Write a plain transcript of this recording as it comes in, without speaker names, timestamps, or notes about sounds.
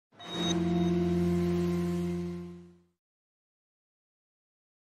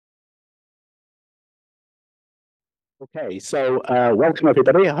Okay, so welcome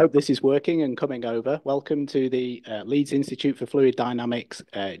everybody. I hope this is working and coming over. Welcome to the Leeds Institute for Fluid Dynamics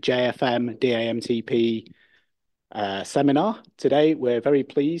JFM DAMTP seminar. Today, we're very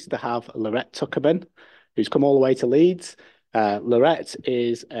pleased to have Laurette Tuckerman, who's come all the way to Leeds. Laurette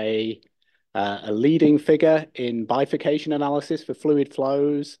is a leading figure in bifurcation analysis for fluid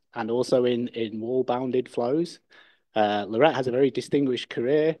flows and also in wall-bounded flows. Laurette has a very distinguished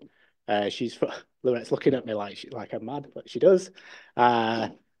career. Laurette's looking at me like I'm mad, but she does.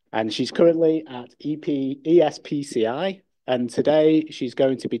 And she's currently at ESPCI, and today she's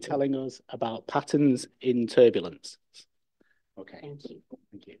going to be telling us about patterns in turbulence. Okay. Thank you.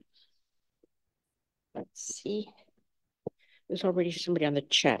 Thank you. Let's see. There's already somebody on the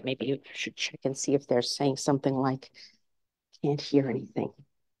chat. Maybe you should check and see if they're saying something like, can't hear anything.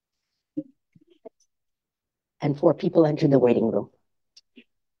 And 4 people entered the waiting room.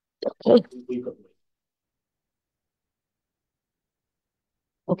 Okay.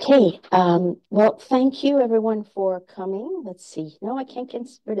 Okay. Well, thank you everyone for coming. Let's see. No, I can't get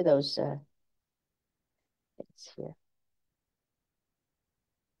rid of those things here.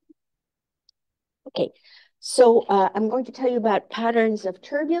 Okay. So I'm going to tell you about patterns of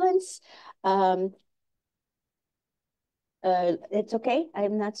turbulence. It's okay.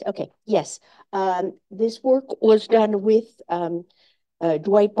 I'm not okay. Yes. This work was done with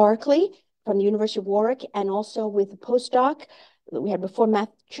Dwight Barclay from the University of Warwick, and also with a postdoc that we had before,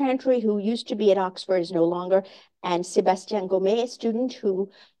 Matt Chantry, who used to be at Oxford, is no longer, and Sébastien Gomet, a student who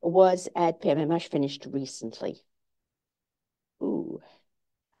was at PMMH, finished recently. Ooh.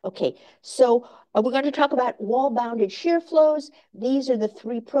 Okay, so we're going to talk about wall-bounded shear flows. These are the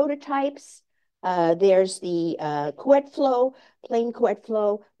 3 prototypes. There's the Couette flow, plain Couette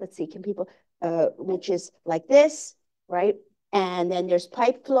flow. Let's see, can people, which is like this, right? And then there's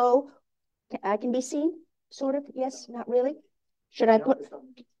pipe flow. Can be seen, sort of. Yes, not really. Should I put?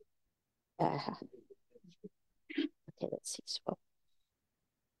 Okay, let's see. So,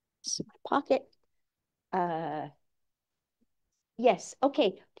 this is my pocket. Yes,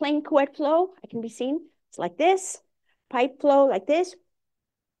 okay. Plain Couette flow, I can be seen. It's like this. Pipe flow like this.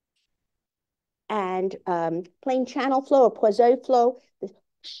 And plain channel flow or Poiseuille flow,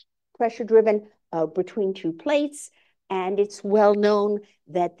 pressure driven between 2 plates. And it's well known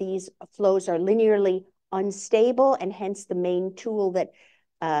that these flows are linearly unstable, and hence the main tool that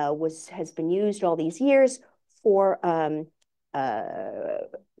has been used all these years for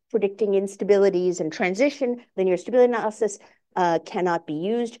predicting instabilities and transition. Linear stability analysis cannot be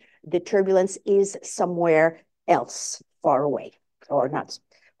used. The turbulence is somewhere else, far away, or not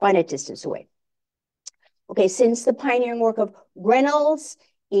finite distance away. Okay, since the pioneering work of Reynolds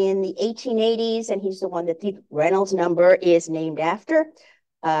in the 1880s, and he's the one that the Reynolds-number is named after.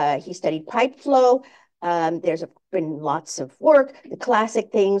 He studied pipe flow. There's been lots of work. The classic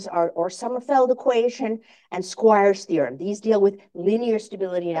things are Sommerfeld equation and Squire's theorem. These deal with linear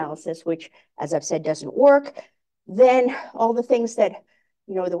stability analysis, which, as I've said, doesn't work. Then all the things that,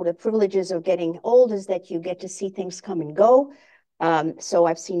 you know, the privileges of getting old is that you get to see things come and go. So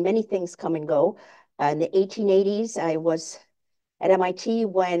I've seen many things come and go. In the 1880s, I was at MIT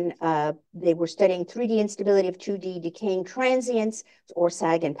when they were studying 3D instability of 2D decaying transients, or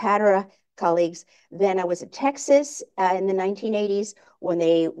Sag and Patera colleagues. Then I was at Texas in the 1980s when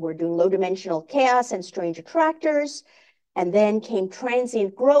they were doing low dimensional chaos and strange attractors. And then came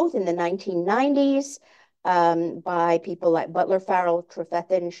transient growth in the 1990s by people like Butler, Farrell,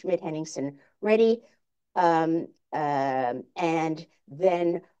 Trefethen, Schmidt, Henningsen, Reddy. And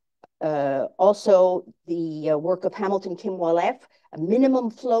then also the work of Hamilton, Kim, Wallef, a minimal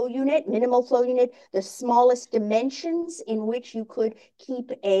flow unit, the smallest dimensions in which you could keep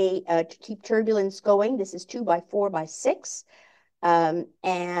to keep turbulence going. This is 2 by 4 by 6. Then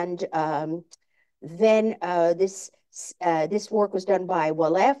this work was done by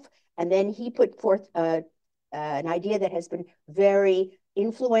Wallef, and then he put forth an idea that has been very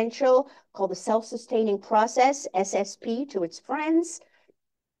influential called the self-sustaining process, SSP to its friends,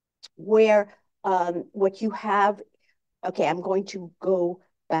 where what you have, okay, I'm going to go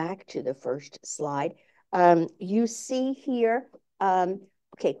back to the first slide. You see here,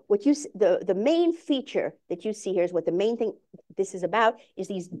 okay, what you the main feature that you see here is what the main thing this is about is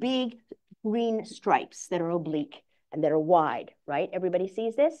these big green stripes that are oblique and that are wide, right? Everybody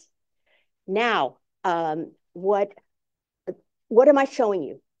sees this? Now, what am I showing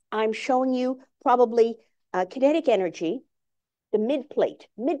you? I'm showing you probably kinetic energy, the mid-plate.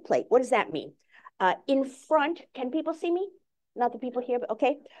 Mid-plate, what does that mean? In front, can people see me? Not the people here, but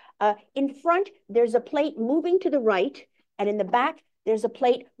okay. In front, there's a plate moving to the right, and in the back, there's a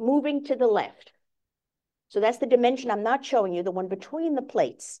plate moving to the left. So that's the dimension I'm not showing you, the one between the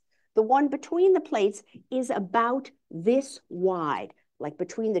plates. The one between the plates is about this wide, like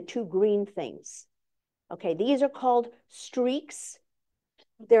between the two green things. Okay, these are called streaks.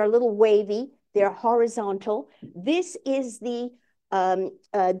 They're a little wavy. They're horizontal. This is the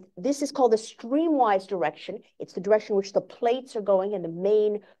this is called the streamwise direction. It's the direction in which the plates are going and the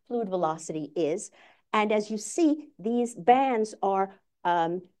main fluid velocity is. And as you see, these bands are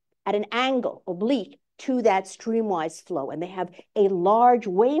at an angle, oblique, to that streamwise flow. And they have a large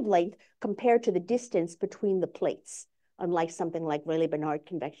wavelength compared to the distance between the plates, unlike something like Rayleigh-Bénard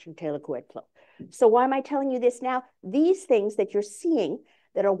convection Taylor-Couette flow. So why am I telling you this now? These things that you're seeing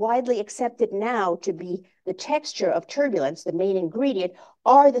that are widely accepted now to be the texture of turbulence, the main ingredient,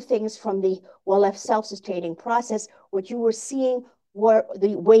 are the things from the Walef self-sustaining process. What you were seeing were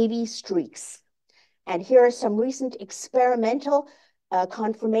the wavy streaks. And here are some recent experimental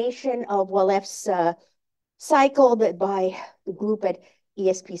confirmation of Walef's cycle that by the group at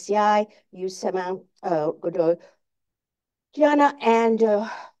ESPCI, Yusemin, Godoy, Diana, and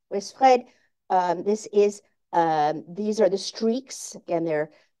Westfred. These are the streaks. Again, they're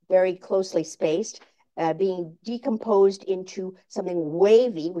very closely spaced, being decomposed into something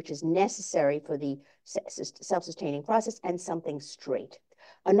wavy, which is necessary for the self-sustaining process, and something straight.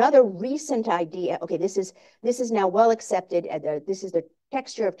 Another recent idea, okay, this is now well accepted. This is the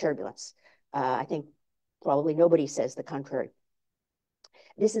texture of turbulence. I think probably nobody says the contrary.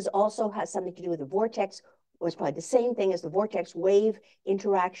 This is also has something to do with the vortex. It was probably the same thing as the vortex wave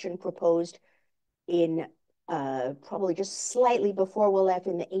interaction proposed in probably just slightly before Walef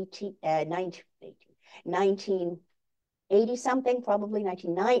in the 1980 something, probably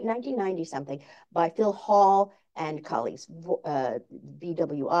 1990 something, by Phil Hall and colleagues,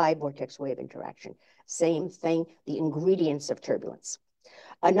 VWI, vortex wave interaction. Same thing, the ingredients of turbulence.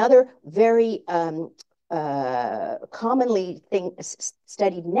 Another very commonly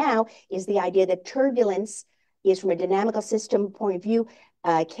studied now is the idea that turbulence is, from a dynamical system point of view,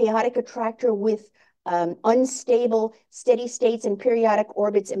 a chaotic attractor with unstable steady states and periodic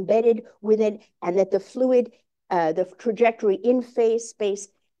orbits embedded within, and that the fluid, the trajectory in phase space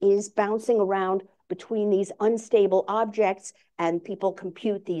is bouncing around between these unstable objects, and people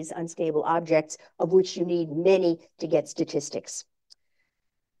compute these unstable objects, of which you need many to get statistics.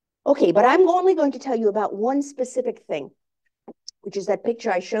 Okay, but I'm only going to tell you about one specific thing, which is that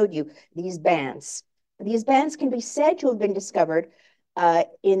picture I showed you, these bands. These bands can be said to have been discovered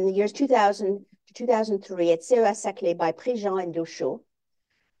in the years 2000 to 2003 at CEA-Saclay by Préjean and Dauchot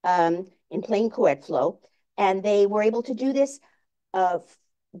in plane Couette flow. And they were able to do this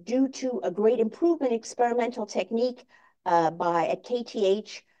due to a great improvement in experimental technique at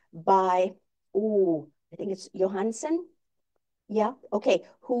KTH by, I think it's Johansen. Yeah, okay,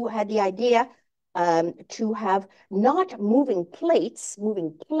 who had the idea to have not moving plates.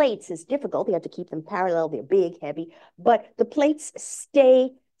 Moving plates is difficult. You have to keep them parallel. They're big, heavy, but the plates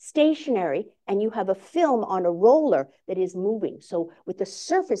stay stationary, and you have a film on a roller that is moving. So with the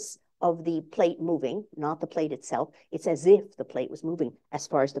surface of the plate moving, not the plate itself, it's as if the plate was moving as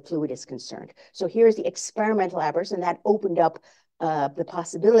far as the fluid is concerned. So here's the experimental apparatus, and that opened up the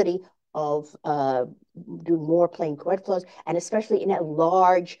possibility of doing more plane Couette flows, and especially in a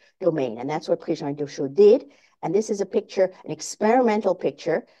large domain. And that's what Préjean and Dauchot did. And this is a picture, an experimental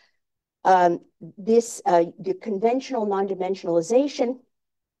picture. The conventional non-dimensionalization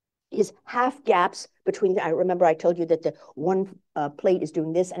is half gaps between, I remember I told you that the one plate is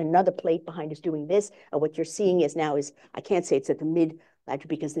doing this and another plate behind is doing this. What you're seeing is now is, I can't say it's at the mid,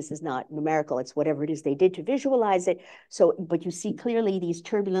 because this is not numerical, it's whatever it is they did to visualize it. So, but you see clearly these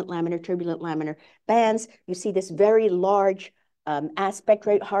turbulent-laminar bands. You see this very large aspect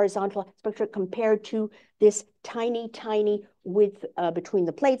rate, horizontal spectra compared to this tiny width between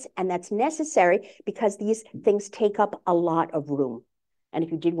the plates. And that's necessary because these things take up a lot of room. And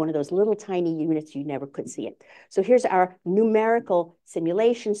if you did one of those little tiny units, you never could see it. So here's our numerical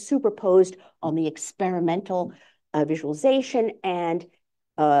simulation superposed on the experimental visualization. And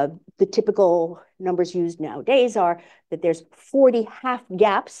the typical numbers used nowadays are that there's 40 half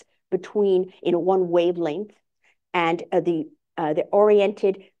gaps between in one wavelength, and the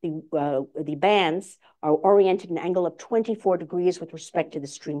bands are oriented an angle of 24 degrees with respect to the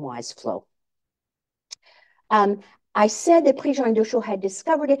streamwise flow. I said that Préjean and Dauchot had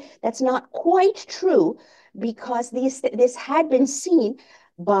discovered it. That's not quite true, because this had been seen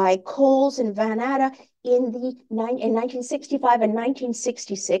by Coles and Van Atta in 1965 and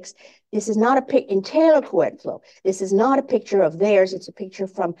 1966. This is not a pic in Taylor-Couette flow. This is not a picture of theirs. It's a picture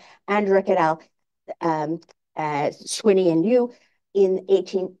from Andrek et al., Swinney and Yu. in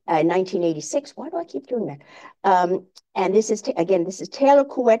 1986. Why do I keep doing that? And this is, again, this is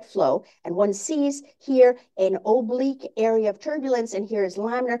Taylor-Couette flow. And one sees here an oblique area of turbulence, and here is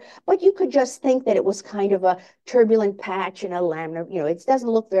laminar. But you could just think that it was kind of a turbulent patch and a laminar. You know, it doesn't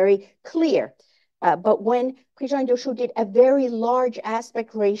look very clear. But when Préjean-Dochot did a very large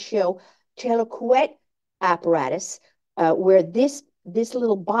aspect ratio Taylor-Couette apparatus, where this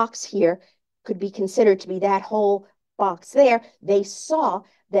little box here could be considered to be that whole box there, they saw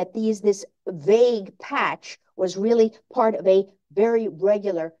that this vague patch was really part of a very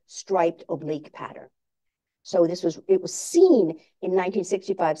regular striped oblique pattern. So it was seen in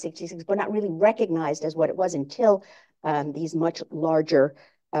 1965, 66, but not really recognized as what it was until these much larger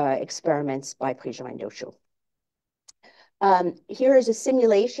experiments by Préjean-Dochot. Here is a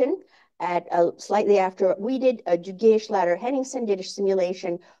simulation at slightly after we did. Duguay, Schlatter, Henningsen did a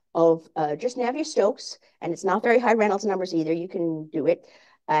simulation of just Navier-Stokes, and it's not very high Reynolds numbers either. You can do it.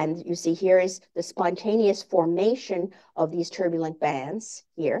 And you see here is the spontaneous formation of these turbulent bands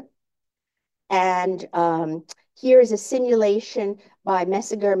here. And here is a simulation by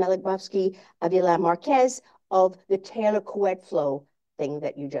Messiger, Meligbowski, Avila Marquez of the Taylor-Couette flow thing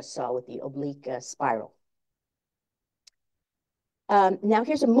that you just saw with the oblique spiral. Now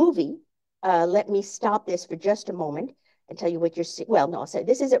here's a movie. Let me stop this for just a moment and tell you what you're seeing. Well, no, I'll say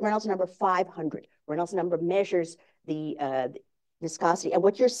this is at Reynolds number 500. Reynolds number measures the viscosity. And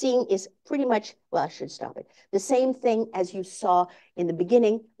what you're seeing is pretty much, well, I should stop it. The same thing as you saw in the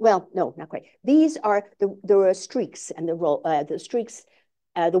beginning. Well, no, not quite. These are the streaks and the streaks,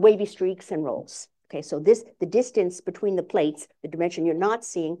 the wavy streaks and rolls. Okay, so the distance between the plates, the dimension you're not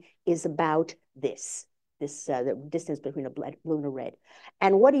seeing is about this. The distance between a blue and a red.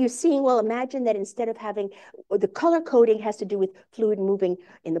 And what are you seeing? Well, imagine that instead of having, the color coding has to do with fluid moving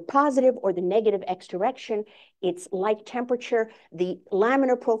in the positive or the negative x direction. It's like temperature. The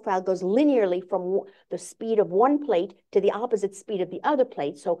laminar profile goes linearly from the speed of one plate to the opposite speed of the other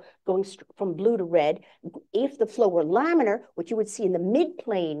plate. So going from blue to red. If the flow were laminar, what you would see in the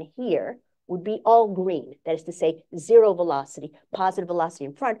mid-plane here would be all green. That is to say, zero velocity, positive velocity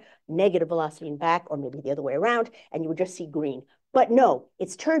in front, negative velocity in back, or maybe the other way around, and you would just see green. But no,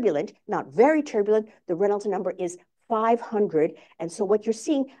 it's turbulent, not very turbulent. The Reynolds number is 500. And so what you're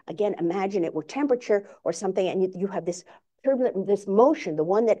seeing, again, imagine it were temperature or something, and you have this turbulent, this motion, the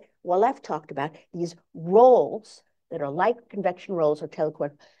one that Walef talked about, these rolls that are like convection rolls or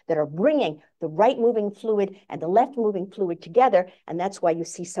Taylor-Couette that are bringing the right moving fluid and the left moving fluid together. And that's why you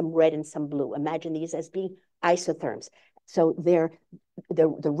see some red and some blue. Imagine these as being isotherms. So the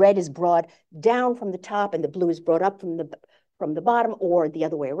red is brought down from the top and the blue is brought up from the bottom, or the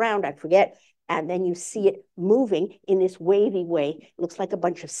other way around, I forget. And then you see it moving in this wavy way. It looks like a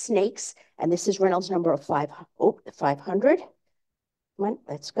bunch of snakes. And this is Reynolds number of 500. Come on,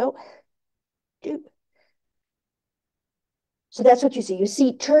 let's go. So that's what you see. You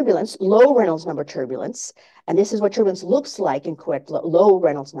see turbulence, low Reynolds number turbulence. And this is what turbulence looks like in Couette, low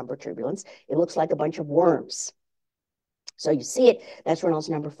Reynolds number turbulence. It looks like a bunch of worms. So you see it, that's Reynolds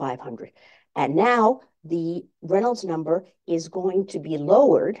number 500. And now the Reynolds number is going to be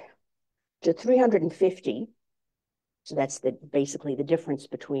lowered to 350. So that's basically the difference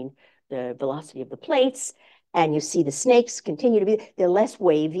between the velocity of the plates. And you see the snakes continue to be, they're less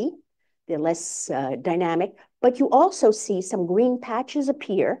wavy, they're less dynamic, but you also see some green patches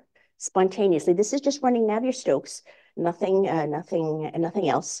appear spontaneously. This is just running Navier-Stokes, nothing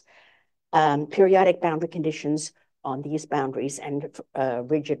else. Periodic boundary conditions on these boundaries and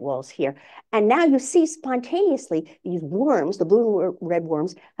rigid walls here. And now you see spontaneously these worms, the blue and red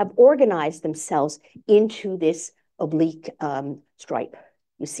worms, have organized themselves into this oblique stripe.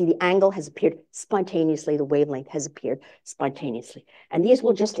 You see the angle has appeared spontaneously, the wavelength has appeared spontaneously. And these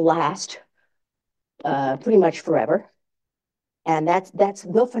will just last pretty much forever. And that's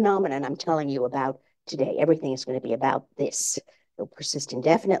the phenomenon I'm telling you about today. Everything is going to be about this. It'll persist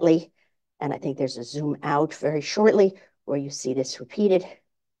indefinitely. And I think there's a zoom out very shortly where you see this repeated.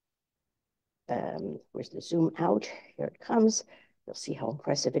 Where's the zoom out? Here it comes. You'll see how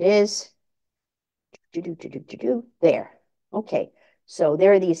impressive it is. There. Okay. So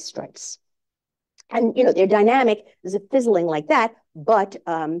there are these stripes. And, you know, they're dynamic. There's a fizzling like that, but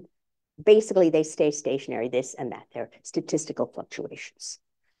basically they stay stationary, this and that. They're statistical fluctuations.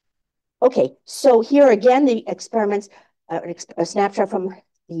 Okay, so here again, the experiments, a snapshot from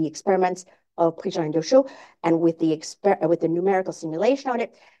the experiments of Préjean-Dochot, and with the numerical simulation on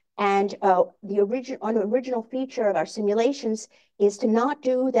it. And the original feature of our simulations is to not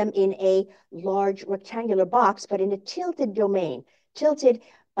do them in a large rectangular box, but in a tilted domain, tilted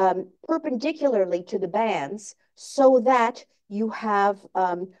perpendicularly to the bands, so that you have,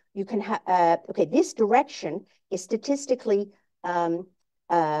 you can have, okay, this direction is statistically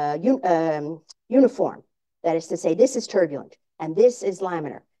uniform. That is to say, this is turbulent, and this is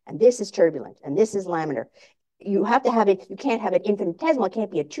laminar, and this is turbulent, and this is laminar. You have to have it, you can't have it infinitesimal, it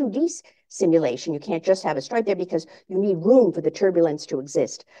can't be a 2D simulation. You can't just have a stripe there because you need room for the turbulence to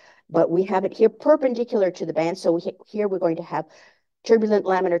exist. But we have it here perpendicular to the band. So here we're going to have turbulent,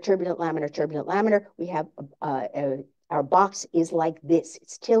 laminar, turbulent, laminar, turbulent, laminar. We have our box is like this.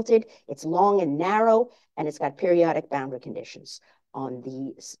 It's tilted, it's long and narrow, and it's got periodic boundary conditions on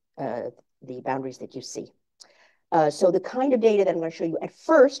the boundaries that you see. So the kind of data that I'm going to show you at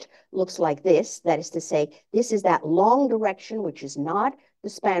first looks like this. That is to say, this is that long direction, which is not the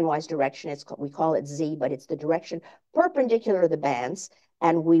spanwise direction. We call it Z, but it's the direction perpendicular to the bands.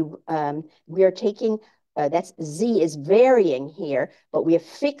 And we are taking, that's Z is varying here, but we have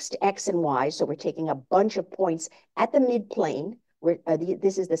fixed X and Y. So we're taking a bunch of points at the midplane.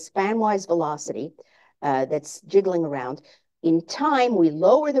 This is the spanwise velocity that's jiggling around. In time, we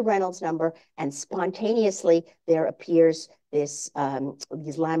lower the Reynolds number, and spontaneously there appears this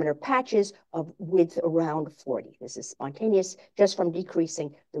these laminar patches of width around 40. This is spontaneous just from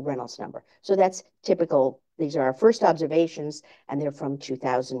decreasing the Reynolds number. So that's typical. These are our first observations, and they're from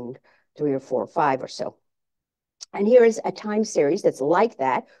 2003 or 4 or 5 or so. And here is a time series that's like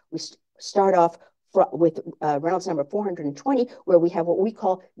that. We start off with Reynolds number 420, where we have what we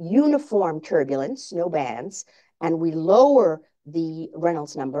call uniform turbulence, no bands, and we lower the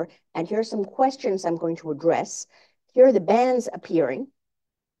Reynolds number. And here are some questions I'm going to address. Here are the bands appearing,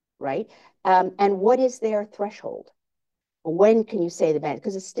 right? And what is their threshold? When can you say the band?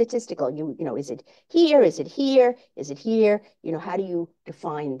 Because it's statistical. You know, is it here? Is it here? Is it here? You know, how do you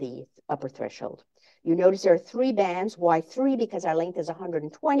define the upper threshold? You notice there are 3 bands. Why 3? Because our length is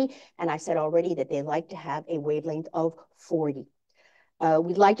 120. And I said already that they like to have a wavelength of 40.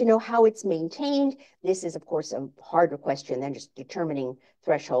 We'd like to know how it's maintained. This is, of course, a harder question than just determining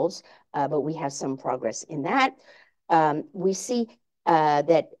thresholds, but we have some progress in that. We see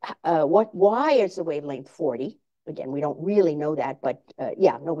that why is the wavelength 40? Again, we don't really know that, but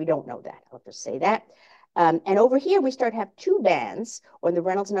yeah, no, we don't know that. I'll just say that. And over here, we start to have 2 bands when the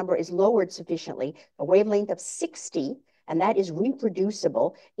Reynolds number is lowered sufficiently, a wavelength of 60, and that is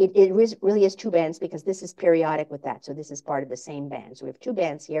reproducible. It really is 2 bands because this is periodic with that. So this is part of the same band. So we have 2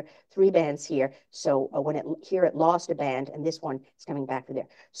 bands here, 3 bands here. So when it lost a band, and this one is coming back to there.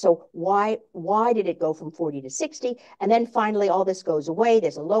 So why did it go from 40 to 60? And then finally, all this goes away.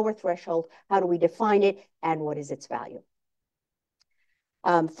 There's a lower threshold. How do we define it? And what is its value?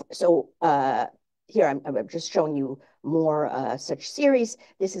 Here I'm just showing you more such series.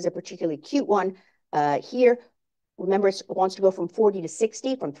 This is a particularly cute one. Here, remember, it wants to go from 40 to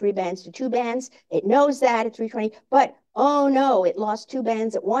 60, from 3 bands to 2 bands. It knows that at 320, but oh no, it lost 2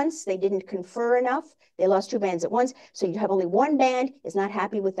 bands at once. They didn't confer enough. They lost 2 bands at once. So you have only 1 band. It's not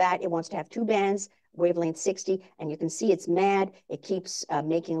happy with that. It wants to have 2 bands, wavelength 60, and you can see it's mad. It keeps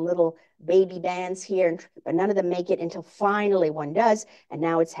making little baby bands here, but none of them make it until finally one does, and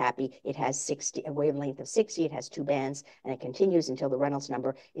now it's happy. It has 60, a wavelength of 60. It has 2 bands, and it continues until the Reynolds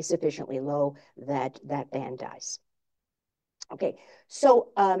number is sufficiently low that that band dies. Okay, so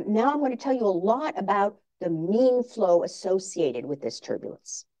now I'm going to tell you a lot about the mean flow associated with this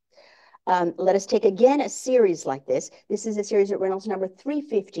turbulence. Let us take again a series like this. This is a series at Reynolds number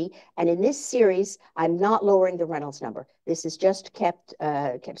 350, and in this series, I'm not lowering the Reynolds number. This is just kept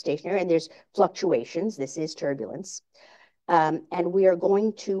stationary, and there's fluctuations. This is turbulence. And we are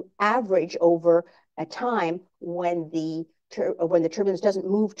going to average over a time when the turbulence doesn't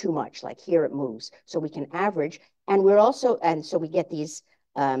move too much, like here it moves. So we can average, and we're also, and so we get these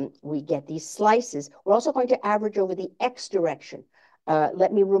slices. We're also going to average over the X direction.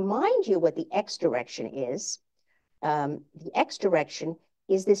 Let me remind you what the X direction is. The X direction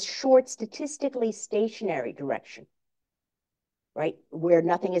is this short, statistically stationary direction, right? Where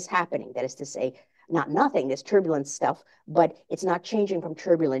nothing is happening. That is to say, not nothing, there's turbulence stuff, but it's not changing from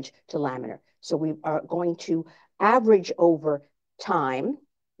turbulent to laminar. So we are going to average over time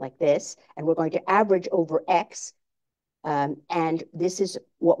like this, and we're going to average over X, and this is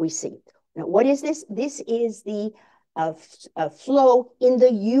what we see. Now, what is this? This is the flow in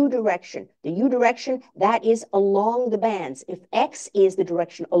the U direction. The U direction, that is along the bands. If X is the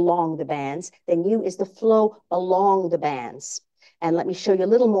direction along the bands, then U is the flow along the bands. And let me show you a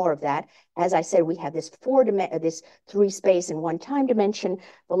little more of that. As I said, we have this 3 space and 1 time dimension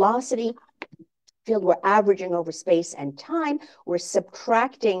velocity field. We're averaging over space and time. We're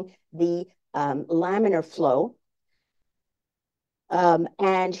subtracting the laminar flow.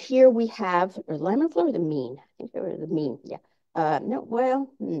 And here we have, or laminar flow or the mean? I think they were the mean, yeah. No,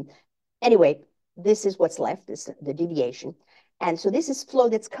 well, anyway, this is what's left, this the deviation. And so this is flow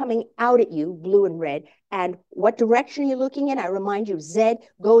that's coming out at you, blue and red. And what direction are you looking in? I remind you, Z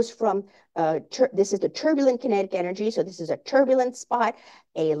goes from, this is the turbulent kinetic energy. So this is a turbulent spot,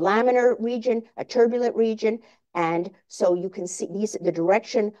 a laminar region, a turbulent region. And so you can see these, the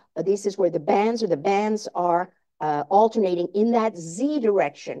direction, this is where the bands are alternating in that Z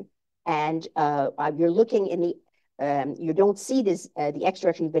direction. And you're looking in the you don't see this, the X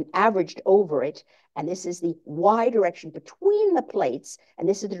direction, you've been averaged over it. And this is the Y direction between the plates. And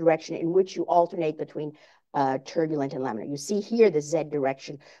this is the direction in which you alternate between turbulent and laminar. You see here the Z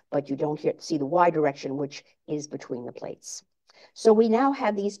direction, but you don't see the Y direction, which is between the plates. So we now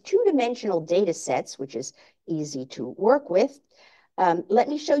have these two-dimensional data sets, which is easy to work with. Let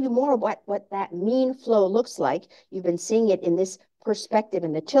me show you more of what that mean flow looks like. You've been seeing it in this perspective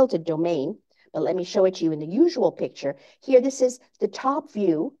in the tilted domain. But let me show it to you in the usual picture. Here, this is the top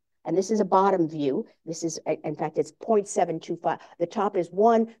view, and this is a bottom view. This is, in fact, it's 0.725. The top is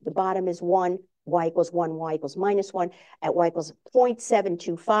 1, the bottom is 1, y equals 1, y equals minus 1, at y equals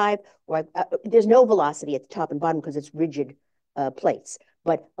 0.725. There's no velocity at the top and bottom because it's rigid plates.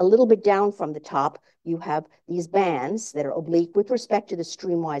 But a little bit down from the top, you have these bands that are oblique with respect to the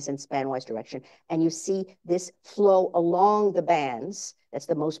streamwise and spanwise direction. And you see this flow along the bands. That's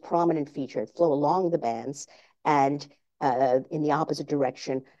the most prominent feature, flow along the bands and in the opposite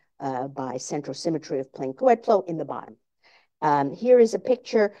direction by central symmetry of plane Couette flow in the bottom. Here is a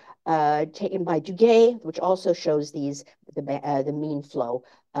picture taken by Duguay, which also shows these the mean flow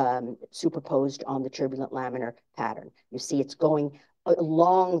superposed on the turbulent laminar pattern. You see it's going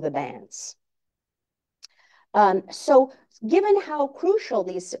along the bands. So given how crucial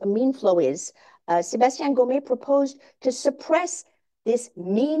this mean flow is, Sébastien Gomez proposed to suppress this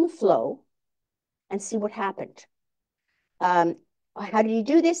mean flow and see what happened. How did he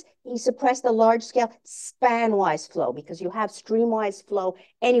do this? He suppressed the large-scale span-wise flow because you have streamwise flow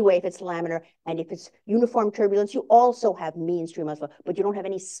anyway if it's laminar, and if it's uniform turbulence, you also have mean streamwise flow, but you don't have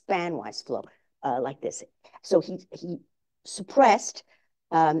any span-wise flow like this. So he suppressed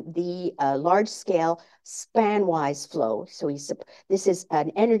the large-scale span-wise flow. So this is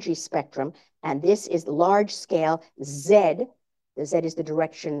an energy spectrum, and this is large-scale Z. The Z is the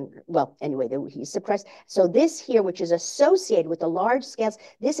direction, well, anyway, he suppressed. So this here, which is associated with the large scales,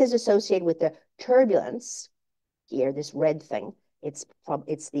 this is associated with the turbulence here, this red thing. It's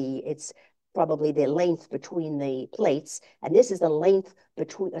probably the length between the plates. And this is the length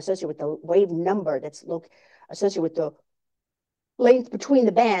associated with the wave number that's associated with the length between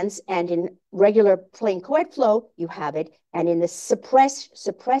the bands. And in regular plane Couette flow, you have it. And in the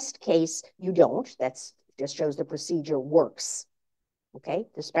suppressed case, you don't. That's just shows the procedure works. Okay,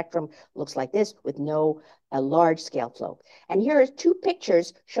 the spectrum looks like this with no large scale flow. And here are two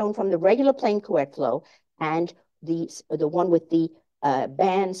pictures shown from the regular plane Couette flow and the one with the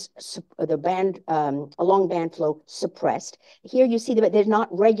bands, the band along band flow suppressed. Here you see that they're not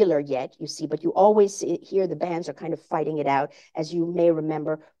regular yet, you see, but you always see here the bands are kind of fighting it out, as you may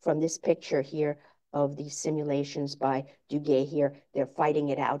remember from this picture here of these simulations by Duguay here. They're fighting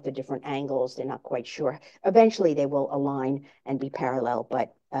it out, the different angles. They're not quite sure. Eventually, they will align and be parallel,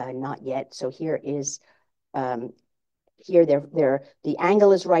 but not yet. So here is, here the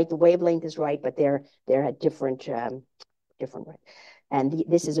angle is right, the wavelength is right, but they're at different. And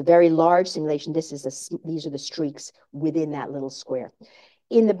this is a very large simulation. These are the streaks within that little square.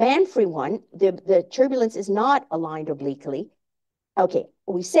 In the band-free one, the turbulence is not aligned obliquely. Okay,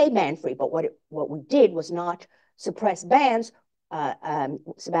 we say band-free, but what we did was not suppress bands.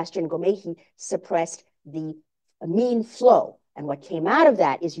 Sébastien Gomez, he suppressed the mean flow. And what came out of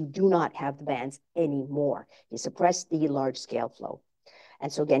that is you do not have the bands anymore. He suppressed the large-scale flow.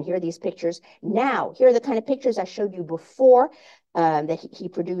 And so again, here are these pictures. Now, here are the kind of pictures I showed you before that he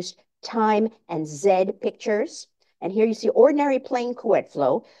produced time and Z pictures. And here you see ordinary plane Couette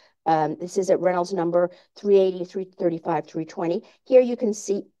flow. This is at Reynolds number 380, 335, 320. Here you can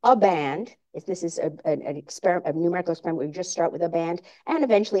see a band. If this is a numerical experiment where you just start with a band, and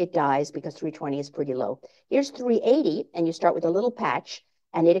eventually it dies because 320 is pretty low. Here's 380, and you start with a little patch,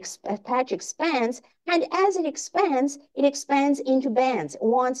 and patch expands, and as it expands into bands. It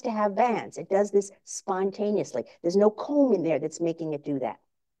wants to have bands. It does this spontaneously. There's no comb in there that's making it do that.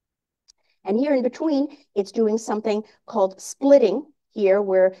 And here in between, it's doing something called splitting here,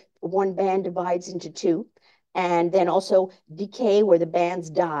 where one band divides into two, and then also decay where the bands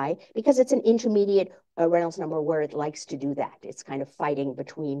die, because it's an intermediate Reynolds number where it likes to do that. It's kind of fighting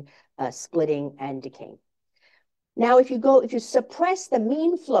between splitting and decaying. Now, if you suppress the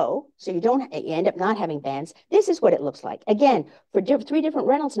mean flow, so you end up not having bands, this is what it looks like. Again, for three different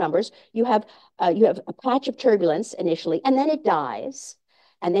Reynolds numbers, you have a patch of turbulence initially, and then it dies.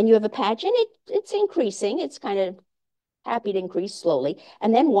 And then you have a patch, and it's increasing. It's kind of happy to increase slowly.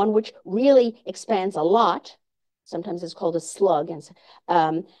 And then one which really expands a lot. Sometimes it's called a slug.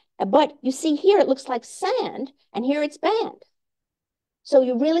 But you see here, it looks like sand, and here it's band. So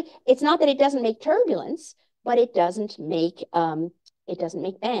it's not that it doesn't make turbulence, but it doesn't make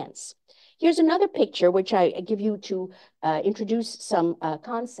bands. Here's another picture, which I give you to introduce some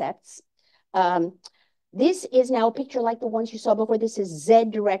concepts. This is now a picture like the ones you saw before. This is Z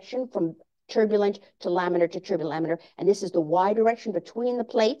direction from turbulent to laminar to turbulent-laminar. And this is the Y direction between the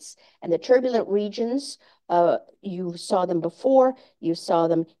plates. And the turbulent regions, you saw them before. You saw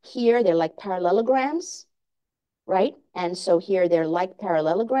them here. They're like parallelograms, right? And so here they're like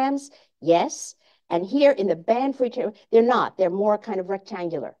parallelograms, yes. And here in the band-free, they're not. They're more kind of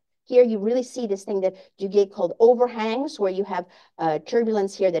rectangular. Here you really see this thing that you get called overhangs, where you have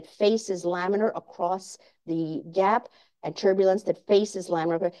turbulence here that faces laminar across the gap, and turbulence that faces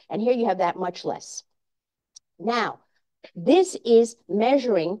laminar. And here you have that much less. Now, this is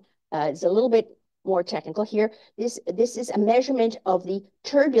measuring, it's a little bit more technical here. This is a measurement of the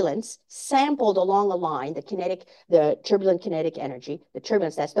turbulence sampled along a line, the turbulent kinetic energy, the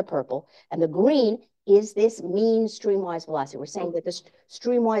turbulence, that's the purple, and the green is this mean streamwise velocity. We're saying that this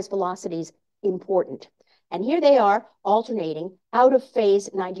streamwise velocity is important. And here they are alternating out of phase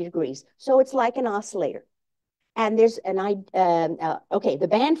 90 degrees. So it's like an oscillator. And there's okay, the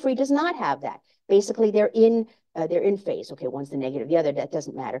band-free does not have that. Basically, they're in phase. Okay, one's the negative, the other, that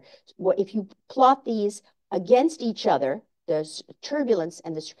doesn't matter. If you plot these against each other, the turbulence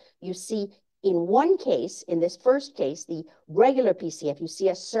and this, you see in one case, in this first case, the regular PCF, you see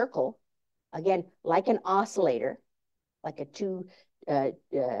a circle, again, like an oscillator, like a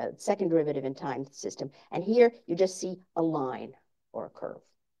second derivative in time system. And here you just see a line or a curve.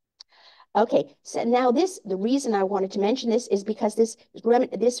 Okay, so now the reason I wanted to mention this is because this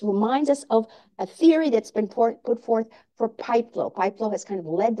reminds us of a theory that's been put forth for pipe flow. Pipe flow has kind of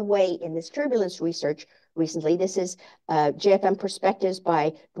led the way in this turbulence research recently. This is JFM Perspectives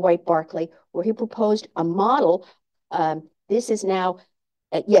by Dwight Barclay, where he proposed a model. This is now,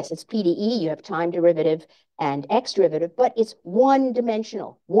 yes, it's PDE, you have time derivative and X derivative, but it's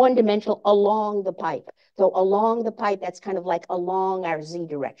one-dimensional along the pipe. So along the pipe, that's kind of like along our Z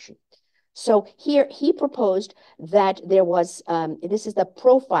direction. So here he proposed that there was, this is the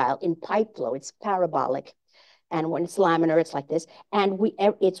profile in pipe flow. It's parabolic. And when it's laminar, it's like this. And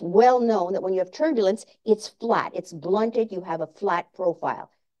it's well known that when you have turbulence, it's flat. It's blunted. You have a flat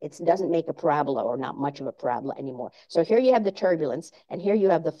profile. It doesn't make a parabola, or not much of a parabola anymore. So here you have the turbulence, and here you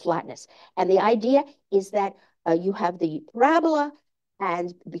have the flatness. And the idea is that you have the parabola,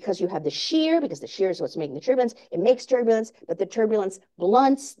 and because you have the shear, because the shear is what's making the turbulence, it makes turbulence, but the turbulence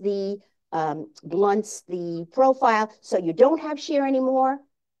blunts the profile, so you don't have shear anymore.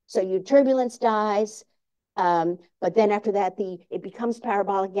 So your turbulence dies. But then after that, it becomes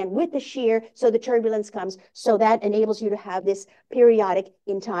parabolic again with the shear, so the turbulence comes. So that enables you to have this periodic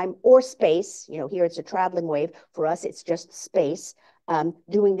in time or space. You know, here it's a traveling wave. For us, it's just space,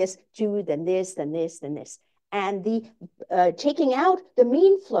 doing this to then this, then this, then this. And taking out the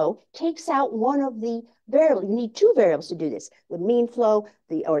mean flow takes out one of the variables. You need two variables to do this: the mean flow,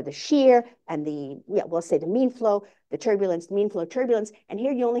 or the shear, and we'll say the mean flow, the turbulence, mean flow, turbulence. And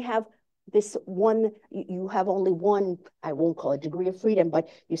here you only have this one. You have only one. I won't call it degree of freedom, but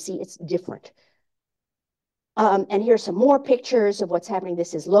you see it's different. And here's some more pictures of what's happening.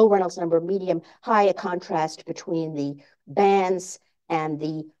 This is low Reynolds number, medium, high, a contrast between the bands and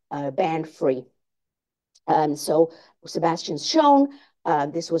the band free. So Sebastian's shown,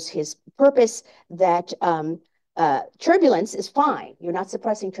 this was his purpose, that turbulence is fine. You're not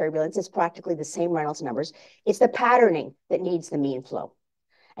suppressing turbulence. It's practically the same Reynolds numbers. It's the patterning that needs the mean flow.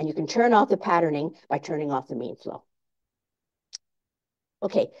 And you can turn off the patterning by turning off the mean flow.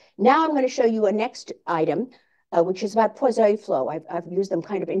 Okay, now I'm going to show you a next item, which is about Poiseuille flow. I've used them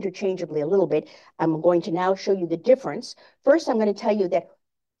kind of interchangeably a little bit. I'm going to now show you the difference. First, I'm going to tell you that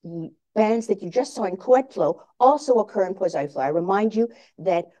the bands that you just saw in Couette flow also occur in Poiseuille flow. I remind you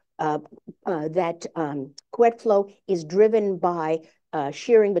that Couette flow is driven by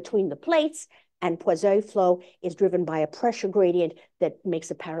shearing between the plates, and Poiseuille flow is driven by a pressure gradient that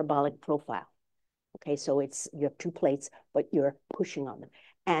makes a parabolic profile. Okay, so you have two plates, but you're pushing on them.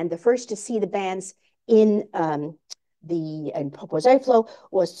 And the first to see the bands in Poiseuille flow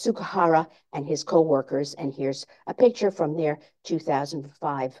was Tsukahara and his co-workers. And here's a picture from their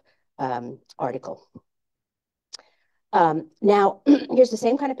 2005 article. Now, here's the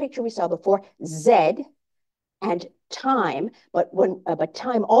same kind of picture we saw before, Z and time, but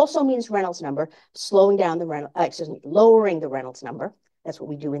time also means Reynolds number, slowing down the lowering the Reynolds number. That's what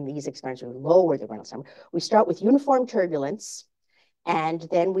we do in these experiments, we lower the Reynolds number. We start with uniform turbulence, and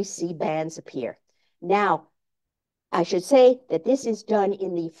then we see bands appear. Now, I should say that this is done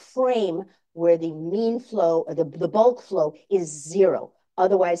in the frame where the mean flow, or the bulk flow is zero.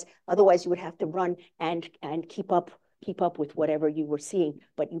 Otherwise you would have to run and keep up with whatever you were seeing,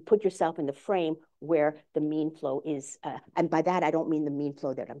 but you put yourself in the frame where the mean flow is, and by that I don't mean the mean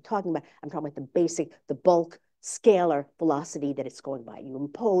flow that I'm talking about. I'm talking about the bulk scalar velocity that it's going by. You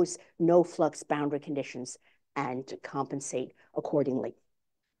impose no flux boundary conditions and compensate accordingly.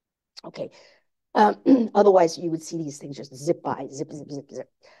 Okay. Otherwise, you would see these things just zip by, zip, zip, zip, zip.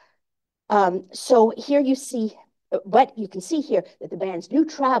 So here you see, but you can see here that the bands do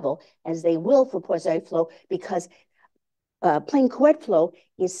travel as they will for Poiseuille flow, because plane Couette flow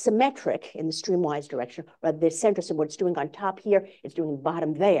is symmetric in the streamwise direction, rather than centrist, and what it's doing on top here, it's doing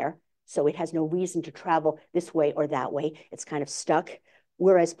bottom there. So it has no reason to travel this way or that way. It's kind of stuck.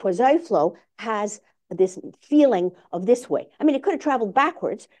 Whereas Poiseuille flow has this feeling of this way. I mean, it could have traveled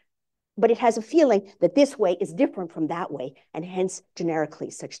backwards, but it has a feeling that this way is different from that way, and hence generically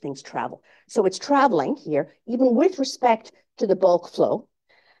such things travel. So it's traveling here, even with respect to the bulk flow.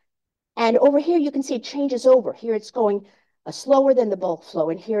 And over here, you can see it changes over. Here it's going slower than the bulk flow,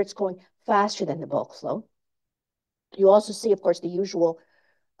 and here it's going faster than the bulk flow. You also see, of course, the usual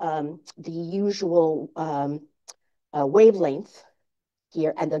wavelength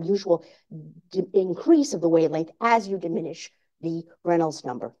here, and the usual increase of the wavelength as you diminish the Reynolds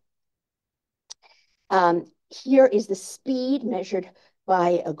number. Here is the speed measured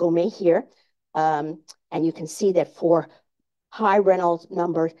by a Gomet here. And you can see that for high Reynolds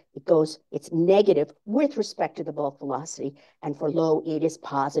number, it's negative with respect to the bulk velocity, and for low, it is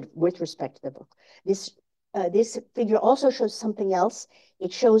positive with respect to the bulk. This figure also shows something else.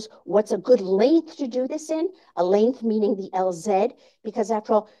 It shows what's a good length to do this in, a length meaning the LZ, because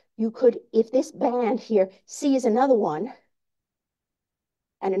after all, you could, if this band here sees another one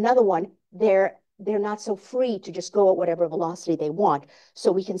and another one, they're not so free to just go at whatever velocity they want.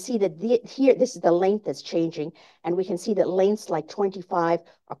 So we can see that here, this is the length that's changing, and we can see that lengths like 25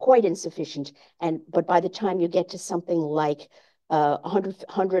 are quite insufficient. But by the time you get to something like 100,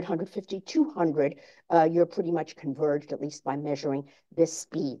 150, 200, you're pretty much converged, at least by measuring this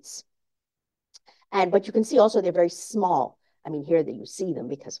speeds. But you can see also they're very small. I mean, here that you see them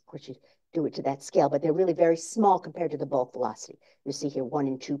because, of course, you do it to that scale, but they're really very small compared to the bulk velocity. You see here 1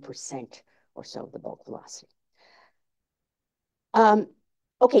 and 2% or so of the bulk velocity.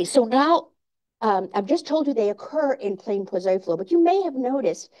 Okay, so now I've just told you they occur in plane Poiseuille flow, but you may have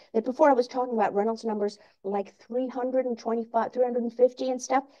noticed that before I was talking about Reynolds numbers like 325, 350 and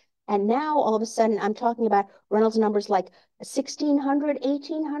stuff, and now all of a sudden I'm talking about Reynolds numbers like 1600,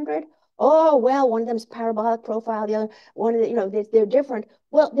 1800. Oh, well, one of them's parabolic profile, the other one of the, they're different.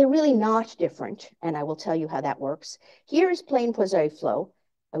 Well, they're really not different, and I will tell you how that works. Here's plane Poiseuille flow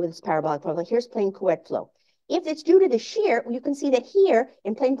with its parabolic profile. Here's plane Couette flow. If it's due to the shear, you can see that here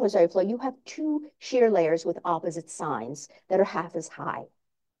in plane Poiseuille flow, you have 2 shear layers with opposite signs that are half as high.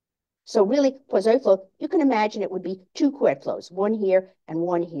 So really, Poiseuille flow, you can imagine it would be 2 Couette flows, one here and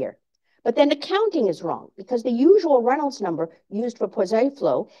one here. But then the counting is wrong, because the usual Reynolds number used for Poiseuille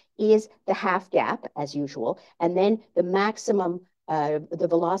flow is the half gap, as usual, and then the maximum, the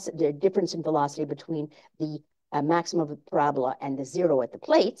velocity, the difference in velocity between the maximum of the parabola and the zero at the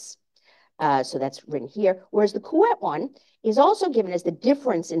plates. So that's written here. Whereas the Couette one is also given as the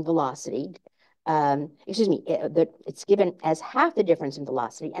difference in velocity. It's given as half the difference in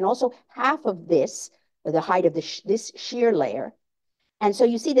velocity, and also half of this, the height of this shear layer. And so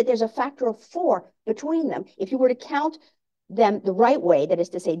you see that there's a factor of 4 between them. If you were to count them the right way, that is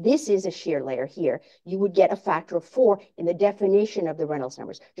to say, this is a shear layer here, you would get a factor of 4 in the definition of the Reynolds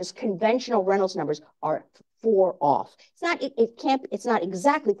numbers. Just conventional Reynolds numbers are 4 off. It's not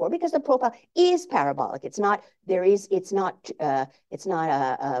exactly 4, because the profile is parabolic. It's not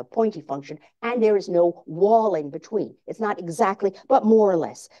a pointy function, and there is no wall in between. It's not exactly, but more or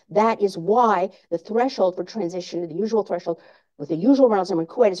less. That is why the threshold for transition, the usual threshold with the usual Reynolds number in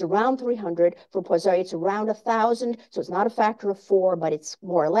Couette is around 300. For Poiseuille, it's around 1,000. So it's not a factor of 4, but it's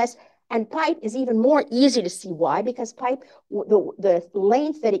more or less. And pipe is even more easy to see why, because pipe, the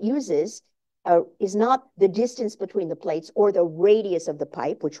length that it uses is not the distance between the plates or the radius of the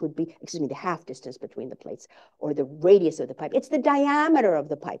pipe, which would be, the half distance between the plates or the radius of the pipe. It's the diameter of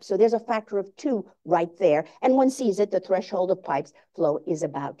the pipe. So there's a factor of 2 right there. And one sees it, the threshold of pipes flow is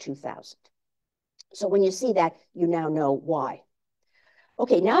about 2,000. So when you see that, you now know why.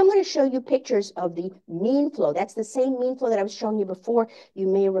 Okay, now I'm going to show you pictures of the mean flow. That's the same mean flow that I was showing you before. You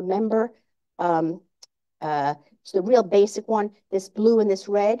may remember it's the real basic one, this blue and this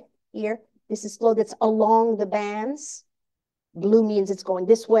red here. This is flow that's along the bands. Blue means it's going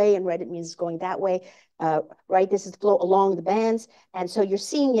this way, and red it means it's going that way, right? This is flow along the bands. And so you're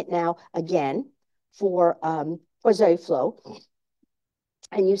seeing it now again for Poiseuille flow.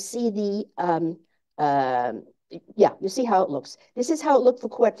 And you see the, yeah, you see how it looks. This is how it looked for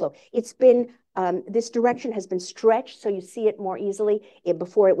Couette flow. It's been, this direction has been stretched, so you see it more easily.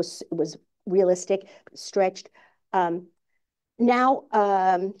 Before it was realistic, stretched. Now,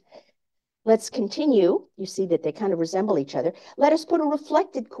 let's continue. You see that they kind of resemble each other. Let us put a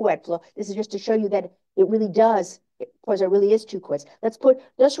reflected Couette flow. This is just to show you that it really does, Poiseuille really is two Couettes.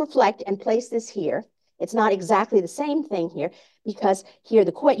 Let's reflect and place this here. It's not exactly the same thing here, because here,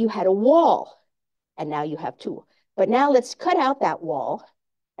 the Couette, you had a wall, and now you have two. But now let's cut out that wall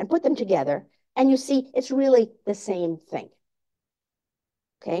and put them together, and you see it's really the same thing.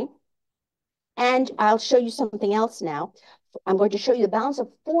 Okay? And I'll show you something else now. I'm going to show you the balance of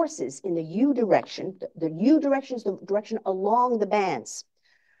forces in the U direction. The U direction is the direction along the bands.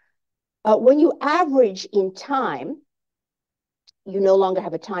 When you average in time, you no longer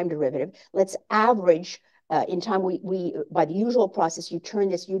have a time derivative. Let's average in time. We by the usual process, you turn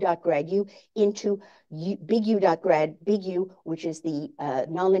this U dot grad U into big U dot grad big U, which is the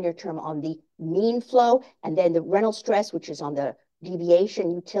nonlinear term on the mean flow, and then the Reynolds stress, which is on the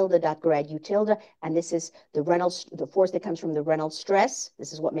deviation, U tilde dot grad U tilde, and this is the Reynolds, the force that comes from the Reynolds stress.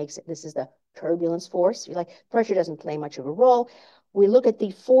 This is what makes it, this is the turbulence force. You're like, pressure doesn't play much of a role. We look at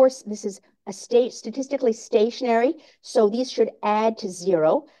the force. This is a statistically stationary, so these should add to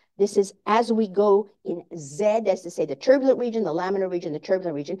zero. This is as we go in Z, that's to say the turbulent region, the laminar region, the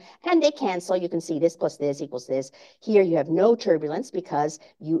turbulent region, and they cancel. You can see this plus this equals this. Here you have no turbulence because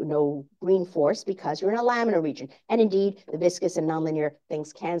no green force because you're in a laminar region. And indeed, the viscous and nonlinear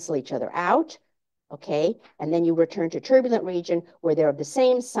things cancel each other out. Okay, and then you return to turbulent region where they're of the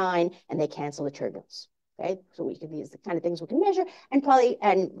same sign and they cancel the turbulence. Okay, so these are the kind of things we can measure, and probably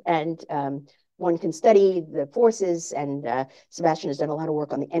one can study the forces, and Sebastian has done a lot of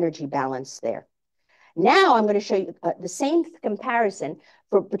work on the energy balance there. Now I'm going to show you the same comparison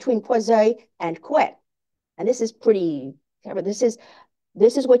between Poiseuille and Couette, and this is pretty. This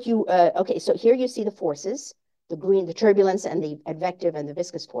is what you. Okay, so here you see the forces. The green, the turbulence, and the advective and the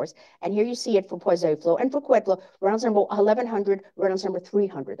viscous force. And here you see it for Poiseuille flow and for Couette flow. Reynolds number 1100, Reynolds number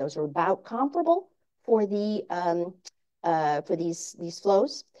 300. Those are about comparable for the for these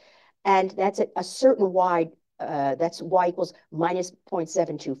flows, and that's at a certain y. That's y equals minus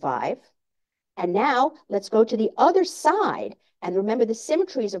 0.725. And now let's go to the other side, and remember the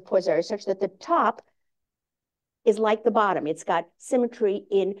symmetries of Poiseuille are such that the top is like the bottom. It's got symmetry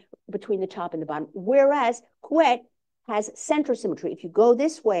in between the top and the bottom, whereas Couette has center symmetry. If you go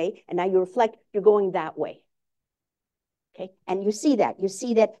this way and now you reflect, you're going that way. Okay, and you see that. You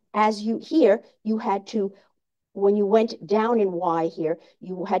see that as you here, you had to, when you went down in Y here,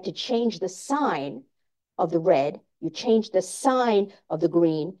 you had to change the sign of the red. You changed the sign of the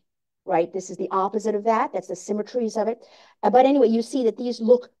green, right? This is the opposite of that. That's the symmetries of it. But anyway, you see that these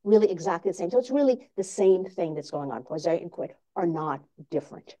look really exactly the same. So it's really the same thing that's going on. Poiseuille and Couette are not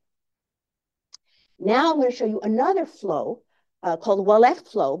different. Now I'm going to show you another flow called Laurette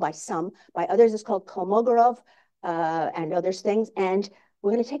flow by some. By others, it's called Kolmogorov and other things. And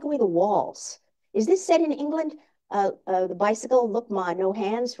we're going to take away the walls. Is this said in England? The bicycle, look, ma, no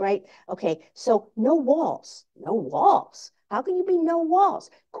hands, right? Okay, so no walls, no walls. How can you be no walls?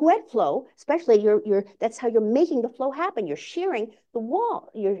 Couette flow, especially that's how you're making the flow happen. You're shearing the wall.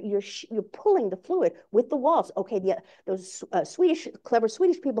 You're pulling the fluid with the walls. Okay, those clever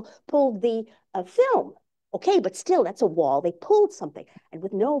Swedish people pulled the film. Okay, but still, that's a wall. They pulled something, and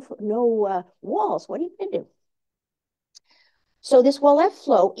with no walls, what are you going to do? So this Laurette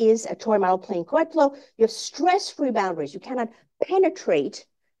flow is a toric model plane Couette flow. You have stress-free boundaries. You cannot penetrate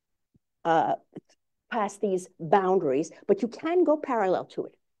past these boundaries, but you can go parallel to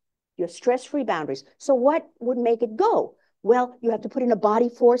it. You have stress-free boundaries. So what would make it go? Well, you have to put in a body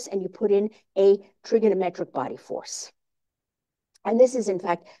force, and you put in a trigonometric body force. And this is, in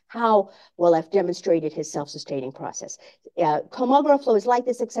fact, how Laurette demonstrated his self-sustaining process. Kolmogorov flow is like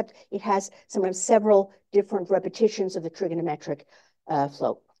this, except it has sometimes several different repetitions of the trigonometric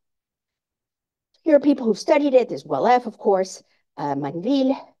flow. Here are people who've studied it. There's Laurette, of course,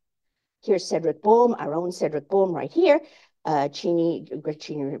 Manville. Here's Cedric Bohm, our own Cedric Bohm right here. Chini,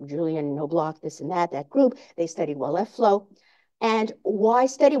 Julian, Nobloch, this and that group. They studied Laurette flow. And why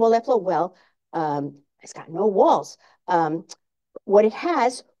study Laurette flow? Well, It's got no walls. What it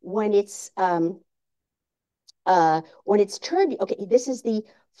has when it's turbulent, okay, this is the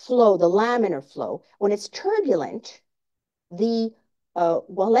flow, the laminar flow. When it's turbulent, the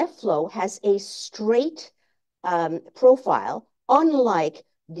Wavelength flow has a straight profile, unlike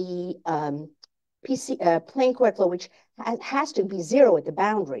the plane Couette flow, which has to be zero at the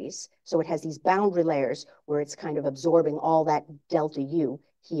boundaries. So it has these boundary layers where it's kind of absorbing all that delta U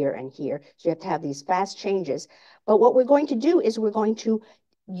here and here. So you have to have these fast changes. But what we're going to do is we're going to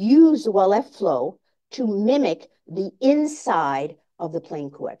use the Wavelength flow to mimic the inside of the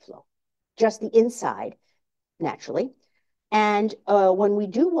plane Couette flow, just the inside, naturally. And when we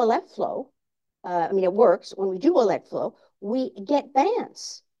do Wavelength flow, I mean, it works. When we do Wavelength flow, we get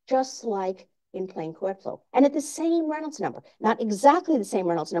bands, just like in plane Couette flow. And at the same Reynolds number, not exactly the same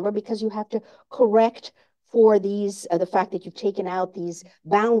Reynolds number, because you have to correct for these, the fact that you've taken out these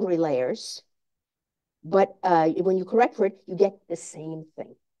boundary layers. But when you correct for it, you get the same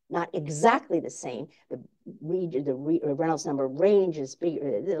thing. Not exactly the same. The Reynolds number range is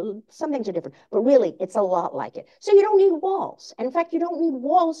bigger. Some things are different, but really it's a lot like it. So you don't need walls. And in fact, you don't need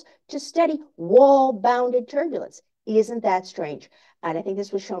walls to study wall-bounded turbulence. Isn't that strange? And I think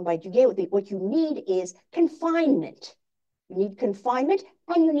this was shown by Duguay. What you need is confinement. You need confinement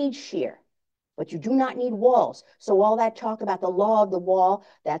and you need shear. But you do not need walls. So all that talk about the law of the wall,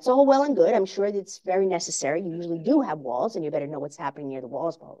 that's all well and good. I'm sure it's very necessary. You usually do have walls, and you better know what's happening near the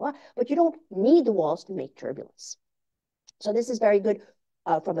walls, blah, blah, blah. But you don't need the walls to make turbulence. So this is very good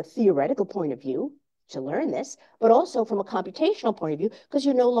from a theoretical point of view to learn this, but also from a computational point of view, because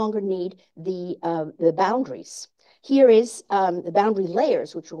you no longer need the boundaries. Here is the boundary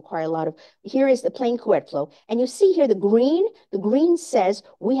layers, which require a lot of, here is the plane Couette flow. And you see here the green says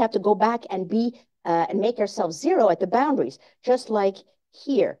we have to go back and make ourselves zero at the boundaries, just like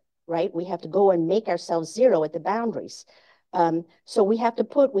here, right? We have to go and make ourselves zero at the boundaries. So we have to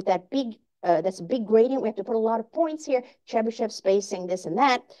put with that big, that's a big gradient, we have to put a lot of points here, Chebyshev spacing, this and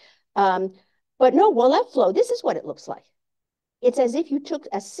that. But no, Wavelength flow, this is what it looks like. It's as if you took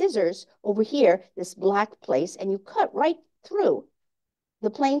a scissors over here, this black place, and you cut right through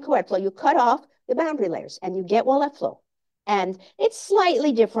the plane Couette flow. You cut off the boundary layers, and you get Wavelength flow. And it's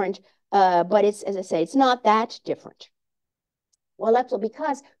slightly different, but it's, as I say, it's not that different. Wavelength flow,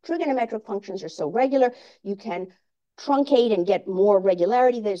 because trigonometric functions are so regular, you can truncate and get more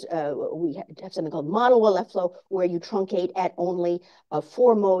regularity. We have something called model Wavelength flow, where you truncate at only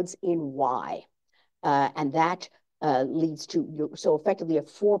 4 modes in Y. And that leads to, so effectively you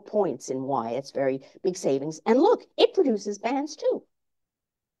have 4 points in Y. It's very big savings. And look, it produces bands too.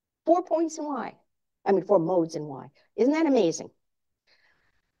 4 points in Y. I mean, 4 modes in Y. Isn't that amazing?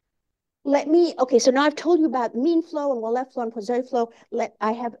 Okay, so now I've told you about mean flow and Wavelength flow and Poiseuille flow.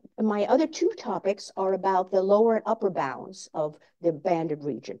 I have, my other 2 topics are about the lower and upper bounds of the banded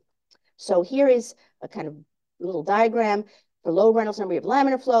region. So here is a kind of little diagram. For low Reynolds number, you have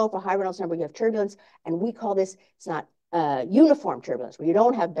laminar flow. For high Reynolds number, you have turbulence. And we call this, it's not uniform turbulence, where you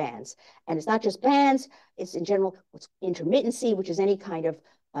don't have bands. And it's not just bands, it's in general what's intermittency, which is any kind of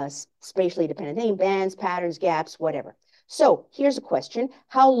spatially dependent thing, bands, patterns, gaps, whatever. So here's a question.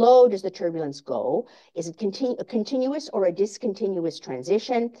 How low does the turbulence go? Is it a continuous or a discontinuous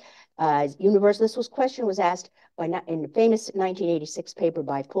transition? Universal, this question was asked in the famous 1986 paper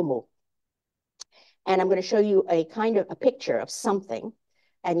by Poumot. And I'm going to show you a kind of a picture of something.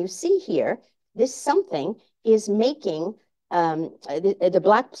 And you see here, this something is making, the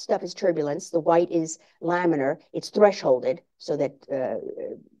black stuff is turbulence, the white is laminar, it's thresholded, so that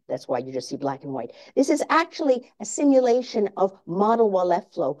that's why you just see black and white. This is actually a simulation of model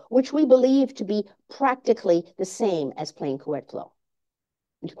Wavelength flow, which we believe to be practically the same as plane Couette flow.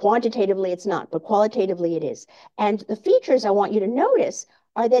 Quantitatively, it's not, but qualitatively it is. And the features I want you to notice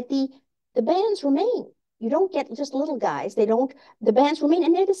are that the bands remain. You don't get just little guys. The bands remain,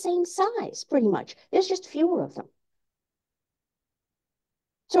 and they're the same size, pretty much. There's just fewer of them.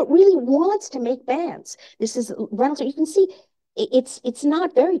 So it really wants to make bands. This is Reynolds. You can see it's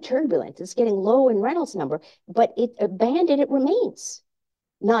not very turbulent. It's getting low in Reynolds number, but banded, it remains.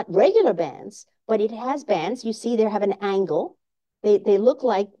 Not regular bands, but it has bands. You see they have an angle. They don't look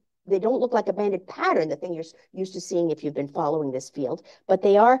like a banded pattern, the thing you're used to seeing if you've been following this field, but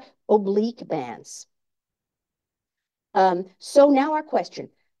they are oblique bands. So now our question,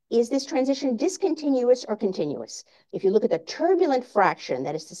 is this transition discontinuous or continuous? If you look at the turbulent fraction,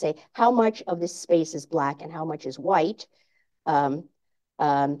 that is to say, how much of this space is black and how much is white, do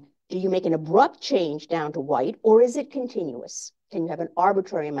you make an abrupt change down to white, or is it continuous? Can you have an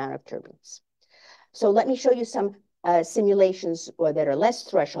arbitrary amount of turbulence? So let me show you some simulations or that are less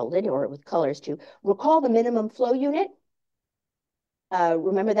thresholded or with colors too, recall the minimum flow unit.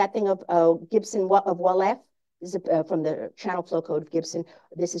 Remember that thing of Gibson of Walef? This is from the channel flow code of Gibson.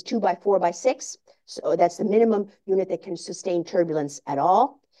 This is 2 by 4 by 6. So that's the minimum unit that can sustain turbulence at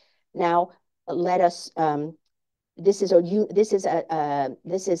all. Now, let us, this is a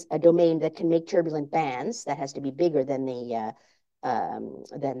domain that can make turbulent bands. That has to be bigger than the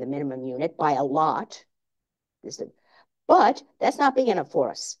minimum unit by a lot. But that's not big enough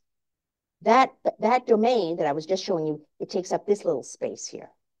for us. That domain that I was just showing you, it takes up this little space here.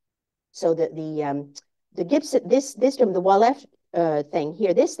 So the Gibson, the Walef thing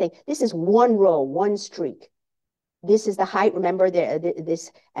here, this is one row, one streak. This is the height. Remember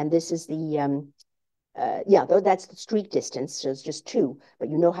this, and this is the that's the streak distance. So it's just 2. But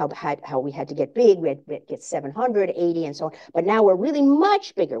you know how we had to get big. We had to get 780 and so on. But now we're really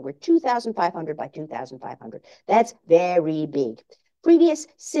much bigger. We're 2,500 by 2,500. That's very big. Previous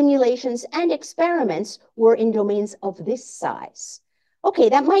simulations and experiments were in domains of this size. Okay,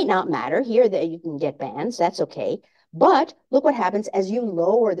 that might not matter here that you can get bands. That's okay. But look what happens as you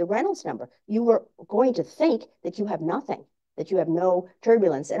lower the Reynolds number. You were going to think that you have nothing, that you have no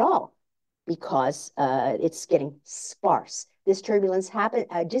turbulence at all, because it's getting sparse. This turbulence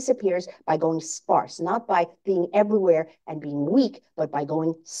disappears by going sparse, not by being everywhere and being weak, but by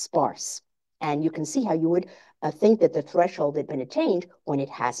going sparse. And you can see how you would think that the threshold had been attained when it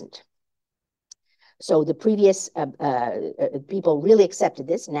hasn't. So the previous people really accepted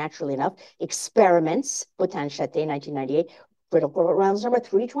this, naturally enough. Experiments, Botan-Chaté, 1998, critical Reynolds number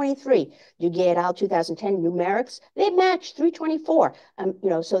 323. Duguay et al. 2010 numerics, they match 324.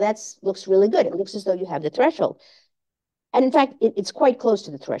 So that looks really good. It looks as though you have the threshold. And in fact, it's quite close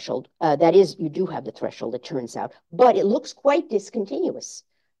to the threshold. That is, you do have the threshold, it turns out. But it looks quite discontinuous.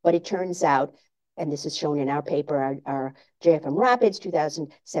 But it turns out, and this is shown in our paper, our JFM Rapids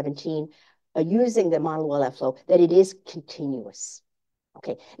 2017, using the model Walef flow, that it is continuous.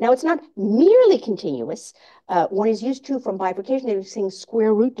 Okay, now it's not merely continuous. One is used to from bifurcation. They're saying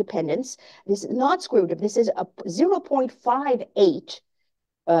square root dependence. This is not square root. This is a 0.58.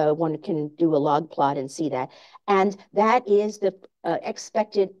 One can do a log plot and see that. And that is the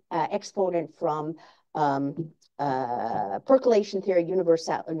expected exponent from percolation theory,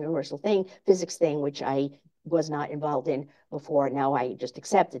 universal thing, physics thing, which I was not involved in before. Now I just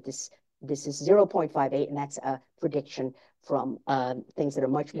accept that this is 0.58, and that's a prediction from things that are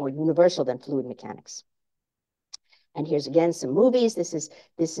much more universal than fluid mechanics. And here's again some movies. This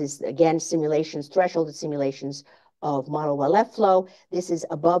is again simulations, thresholded simulations of model Walef flow. This is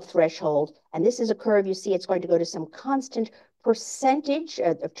above threshold, and this is a curve. You see, it's going to go to some constant percentage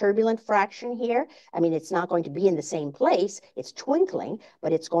of turbulent fraction here. I mean, it's not going to be in the same place. It's twinkling,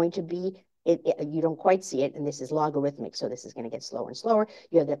 but it's going to be. You don't quite see it, and this is logarithmic, so this is going to get slower and slower.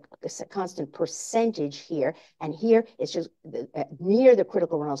 You have the constant percentage here, and here it's just near the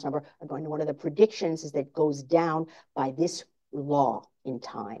critical Reynolds number. One of the predictions is that it goes down by this law in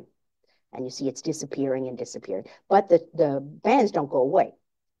time. And you see it's disappearing and disappearing. But the bands don't go away.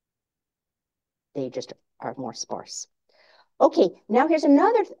 They just are more sparse. Okay, now here's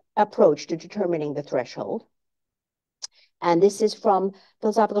another approach to determining the threshold. And this is from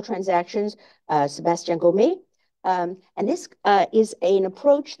Philosophical Transactions, Sébastien Gomez. And this is an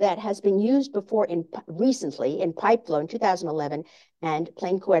approach that has been used before recently in pipe flow in 2011 and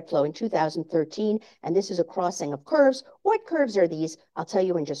plane Couette flow in 2013. And this is a crossing of curves. What curves are these? I'll tell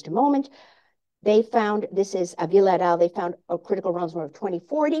you in just a moment. They found, this is Avila et al., they found a critical Reynolds number of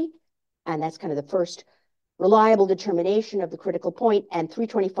 2040. And that's kind of the first reliable determination of the critical point. And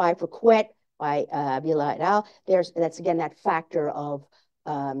 325 for Couette by Avila et al. That's again that factor of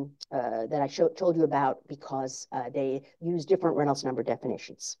that I told you about, because they use different Reynolds number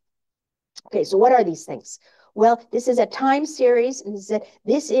definitions. Okay, so what are these things? Well, this is a time series, and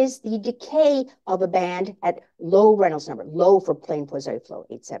this is the decay of a band at low Reynolds number, low for plane Poiseuille flow,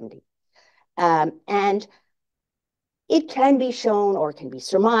 870. And it can be shown or can be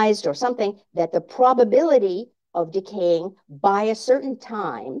surmised or something that the probability of decaying by a certain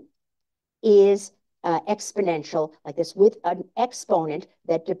time is exponential, like this, with an exponent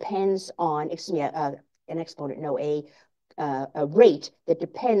that depends on, excuse me, an exponent, no, a rate that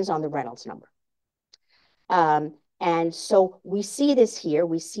depends on the Reynolds number. And so we see this here.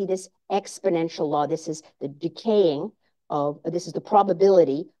 We see this exponential law. This is the decaying of, this is the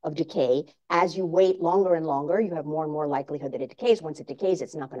probability of decay. As you wait longer and longer, you have more and more likelihood that it decays. Once it decays,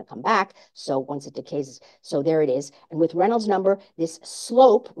 it's not going to come back. So once it decays, so there it is. And with Reynolds number, this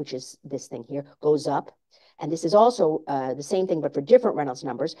slope, which is this thing here, goes up. And this is also the same thing, but for different Reynolds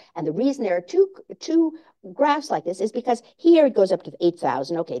numbers. And the reason there are two graphs like this is because here it goes up to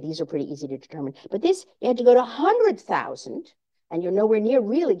 8,000. Okay, these are pretty easy to determine. But this, you had to go to 100,000, and you're nowhere near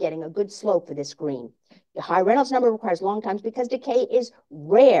really getting a good slope for this green. The high Reynolds number requires long times because decay is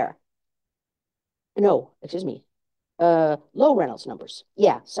rare. No, excuse me. Low Reynolds numbers.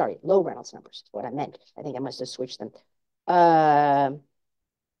 Yeah, sorry, low Reynolds numbers. That's what I meant. I think I must have switched them.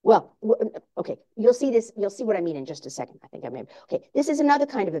 Well, okay, you'll see this. You'll see what I mean in just a second. I think I may. Okay, this is another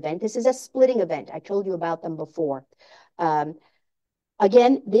kind of event. This is a splitting event. I told you about them before.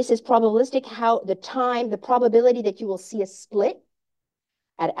 Again, this is probabilistic. How the probability that you will see a split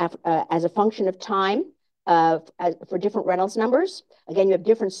as a function of time for different Reynolds numbers. Again, you have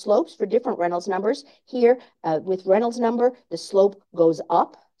different slopes for different Reynolds numbers. Here, with Reynolds number, the slope goes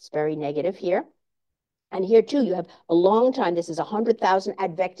up. It's very negative here. And here, too, you have a long time. This is 100,000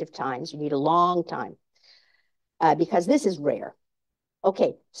 advective times. You need a long time because this is rare.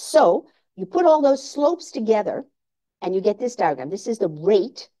 Okay, so you put all those slopes together, and you get this diagram. This is the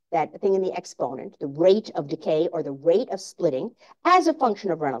rate, that thing in the exponent, the rate of decay or the rate of splitting as a function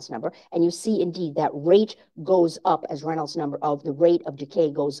of Reynolds number. And you see, indeed, that rate goes up as Reynolds number of the rate of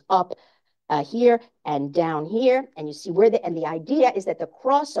decay goes up here and down here. And you see where and the idea is that the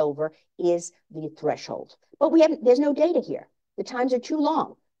crossover is the threshold. But there's no data here. The times are too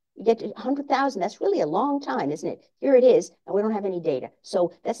long. You get to 100,000, that's really a long time, isn't it? Here it is, and we don't have any data.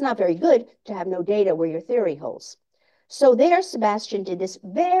 So that's not very good to have no data where your theory holds. So there, Sebastian did this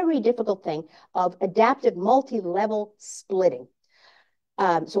very difficult thing of adaptive multi-level splitting.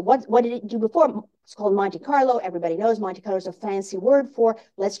 So what did it do before? It's called Monte Carlo. Everybody knows Monte Carlo is a fancy word for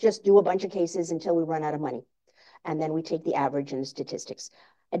let's just do a bunch of cases until we run out of money. And then we take the average and the statistics.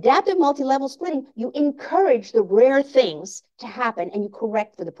 Adaptive multi-level splitting, you encourage the rare things to happen and you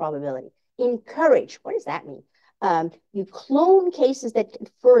correct for the probability. Encourage, what does that mean? You clone cases that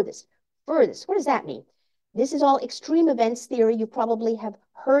furthest. What does that mean? This is all extreme events theory. You probably have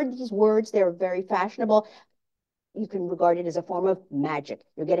heard these words. They're very fashionable. You can regard it as a form of magic.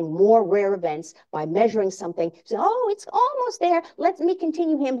 You're getting more rare events by measuring something. So, oh, it's almost there. Let me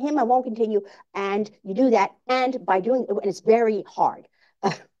continue him, I won't continue. And you do that. And by doing it, and it's very hard.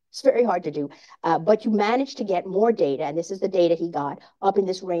 It's very hard to do. But you manage to get more data. And this is the data he got up in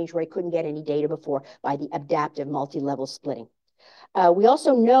this range where he couldn't get any data before by the adaptive multi-level splitting. We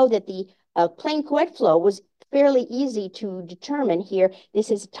also know that the plane Couette flow was fairly easy to determine here.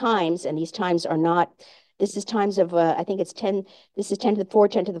 This is times, and these times are not, this is times of, I think it's 10, this is 10 to the 4,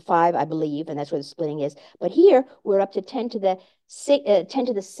 10 to the 5, I believe, and that's where the splitting is. But here, we're up to 10 to the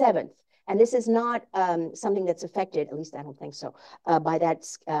 7th. And this is not something that's affected, at least I don't think so, by that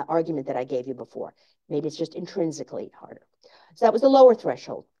argument that I gave you before. Maybe it's just intrinsically harder. So that was the lower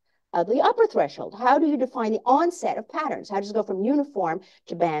threshold. The upper threshold, how do you define the onset of patterns? How does it go from uniform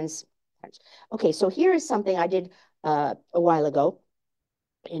to bands? Okay, so here is something I did a while ago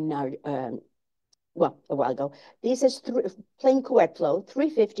in our, a while ago. This is plain Couette flow,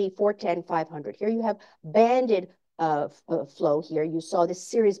 350, 410, 500. Here you have banded flow here. You saw this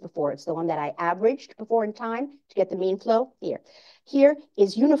series before. It's the one that I averaged before in time to get the mean flow here. Here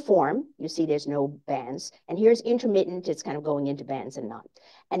is uniform. You see there's no bands. And here's intermittent. It's kind of going into bands and not.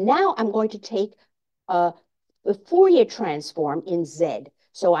 And now I'm going to take the Fourier transform in Z.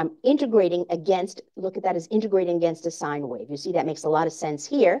 So I'm integrating against, look at that as integrating against a sine wave. You see that makes a lot of sense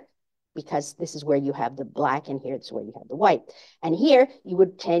here because this is where you have the black and here it's where you have the white. And here you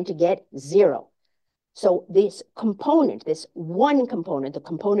would tend to get 0. So this component, this one component, the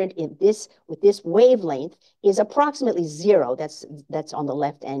component in this with this wavelength is approximately 0. That's on the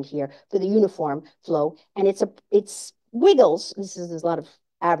left end here for the uniform flow. And it's wiggles. There's a lot of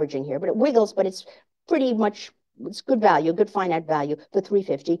averaging here, but it wiggles, but it's pretty much, it's good value, good finite value for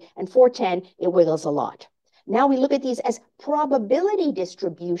 350. And 410, it wiggles a lot. Now we look at these as probability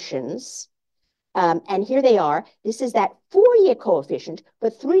distributions. And here they are. This is that Fourier coefficient for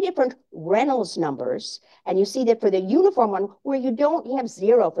 3 different Reynolds numbers. And you see that for the uniform one, where you have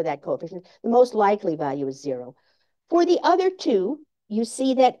 0 for that coefficient, the most likely value is 0. For the other two, you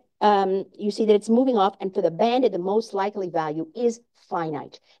see that it's moving off. And for the banded, the most likely value is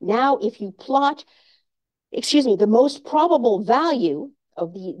finite. Now, if you plot, the most probable value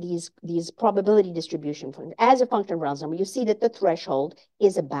of these probability distribution functions as a function of Reynolds number, you see that the threshold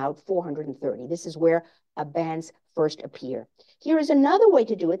is about 430. This is where bands first appear. Here is another way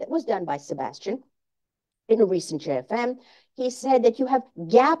to do it that was done by Sebastian in a recent JFM. He said that you have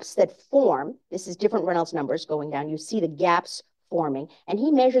gaps that form. This is different Reynolds numbers going down. You see the gaps forming. And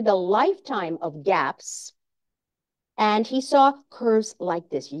he measured the lifetime of gaps And he saw curves like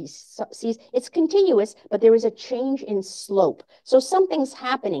this. He sees it's continuous, but there is a change in slope. So something's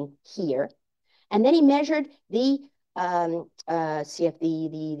happening here. And then he measured the CF,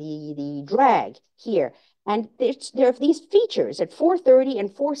 the drag here. And there are these features at 430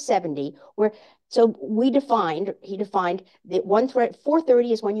 and 470 where, so he defined that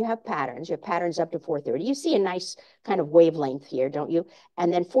 430 is when you have patterns up to 430. You see a nice kind of wavelength here, don't you?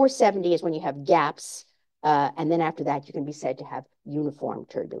 And then 470 is when you have gaps. And then after that, you can be said to have uniform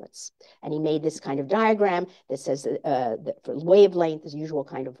turbulence. And he made this kind of diagram that says that for wavelength, this usual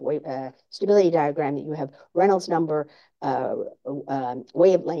kind of stability diagram, that you have Reynolds number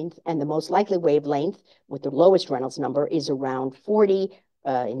wavelength, and the most likely wavelength with the lowest Reynolds number is around 40,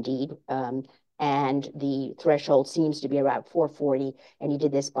 indeed. And the threshold seems to be about 440. And he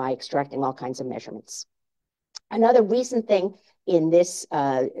did this by extracting all kinds of measurements. Another recent thing in this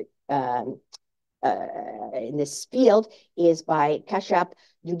field is by Kashap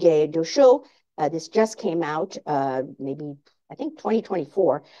Duguay-Dochot. This just came out, maybe, I think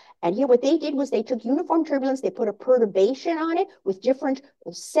 2024. And here what they did was they took uniform turbulence, they put a perturbation on it with different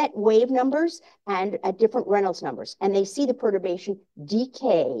set wave numbers and at different Reynolds numbers. And they see the perturbation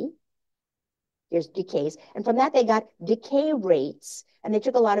decay. There's decays. And from that, they got decay rates. And they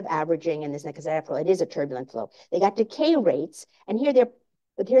took a lot of averaging and this, because after all, it is a turbulent flow. They got decay rates. And here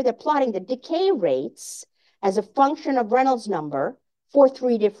they're plotting the decay rates as a function of Reynolds number for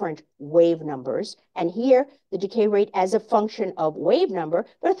 3 different wave numbers. And here, the decay rate as a function of wave number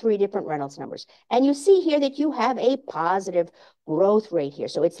for 3 different Reynolds numbers. And you see here that you have a positive growth rate here.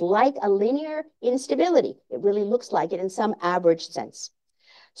 So it's like a linear instability. It really looks like it in some average sense.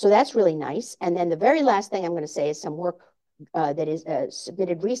 So that's really nice. And then the very last thing I'm going to say is some work that is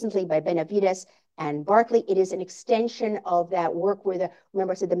submitted recently by Benavides and Barkley. It is an extension of that work where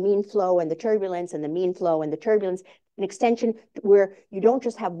remember I said the mean flow and the turbulence and the mean flow and the turbulence, an extension where you don't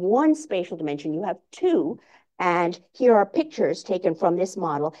just have one spatial dimension, you have 2. And here are pictures taken from this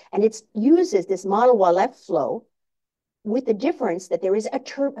model. And it uses this model Wavelength flow with the difference that there is a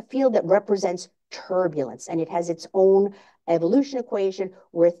field that represents turbulence. And it has its own evolution equation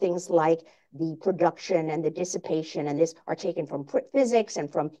where things like the production and the dissipation and this are taken from physics and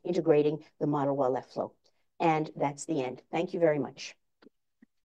from integrating the model Wavelength flow. And that's the end. Thank you very much.